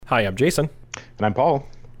Hi, I'm Jason. And I'm Paul.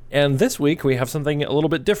 And this week we have something a little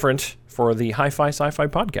bit different for the Hi-Fi Sci-Fi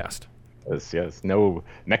podcast. Yes. No,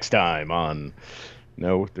 next time on...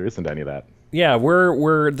 No, there isn't any of that. Yeah,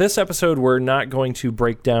 this episode, we're not going to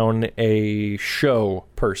break down a show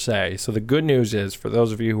per se. So the good news is, for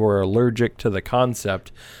those of you who are allergic to the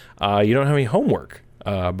concept, you don't have any homework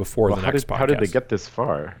before the next podcast. How did they get this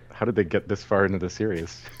far? How did they get this far into the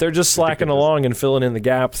series? They're just slacking along and filling in the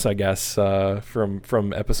gaps, I guess,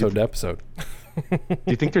 from episode to episode. Do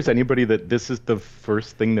you think there's anybody that this is the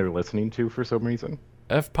first thing they're listening to for some reason?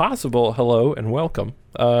 If possible, hello and welcome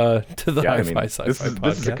to the Hi-Fi Sci-Fi podcast.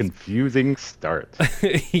 This is a confusing start.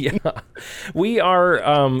 Yeah. We are,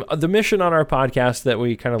 the mission on our podcast that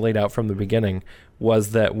we kind of laid out from the beginning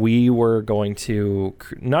was that we were going to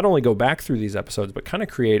not only go back through these episodes, but kind of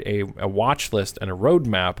create a watch list and a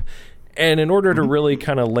roadmap. And in order to really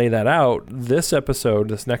kind of lay that out, this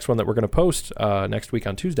next one that we're going to post next week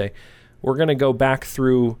on Tuesday, we're going to go back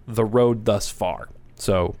through the road thus far.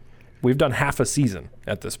 So we've done half a season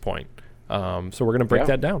at this point. So we're going to break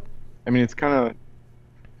that down. I mean, it's kind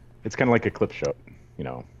of like a clip show, you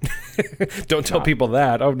know. Don't tell people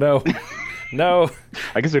that. Oh, no. No.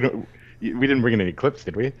 I guess we didn't bring in any clips,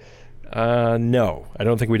 did we? No, I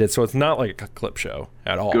don't think we did. So it's not like a clip show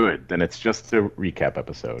at all. Good. Then it's just a recap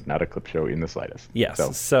episode, not a clip show in the slightest.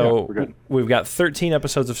 Yes. So we're good. We've got 13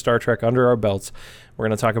 episodes of Star Trek under our belts. We're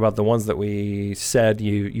going to talk about the ones that we said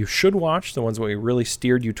you should watch, the ones that we really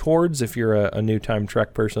steered you towards if you're a new time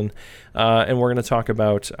Trek person. And we're going to talk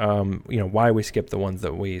about why we skipped the ones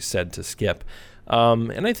that we said to skip.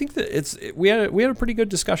 And I think that we had a pretty good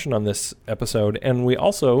discussion on this episode, and we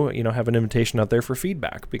also have an invitation out there for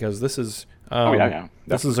feedback, because this is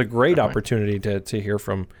this is a great opportunity to hear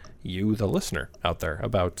from you, the listener out there,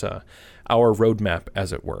 about our roadmap,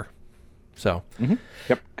 as it were. So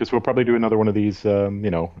yep, because we'll probably do another one of these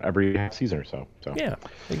every half season or so. Yeah,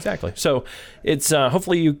 exactly. So it's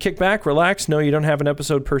hopefully you kick back, relax, know you don't have an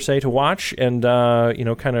episode per se to watch, and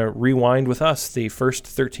kind of rewind with us the first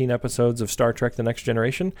 13 episodes of Star Trek: The Next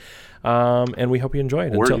Generation, and we hope you enjoy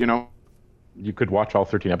it. Or you could watch all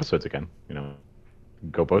 13 episodes again.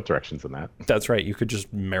 Go both directions in that. That's right. You could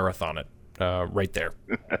just marathon it. Right there,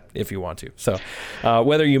 if you want to. So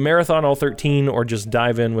whether you marathon all 13 or just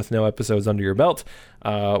dive in with no episodes under your belt,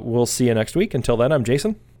 we'll see you next week. Until then, I'm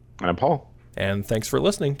Jason. And I'm Paul. And thanks for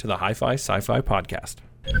listening to the Hi-Fi Sci-Fi podcast.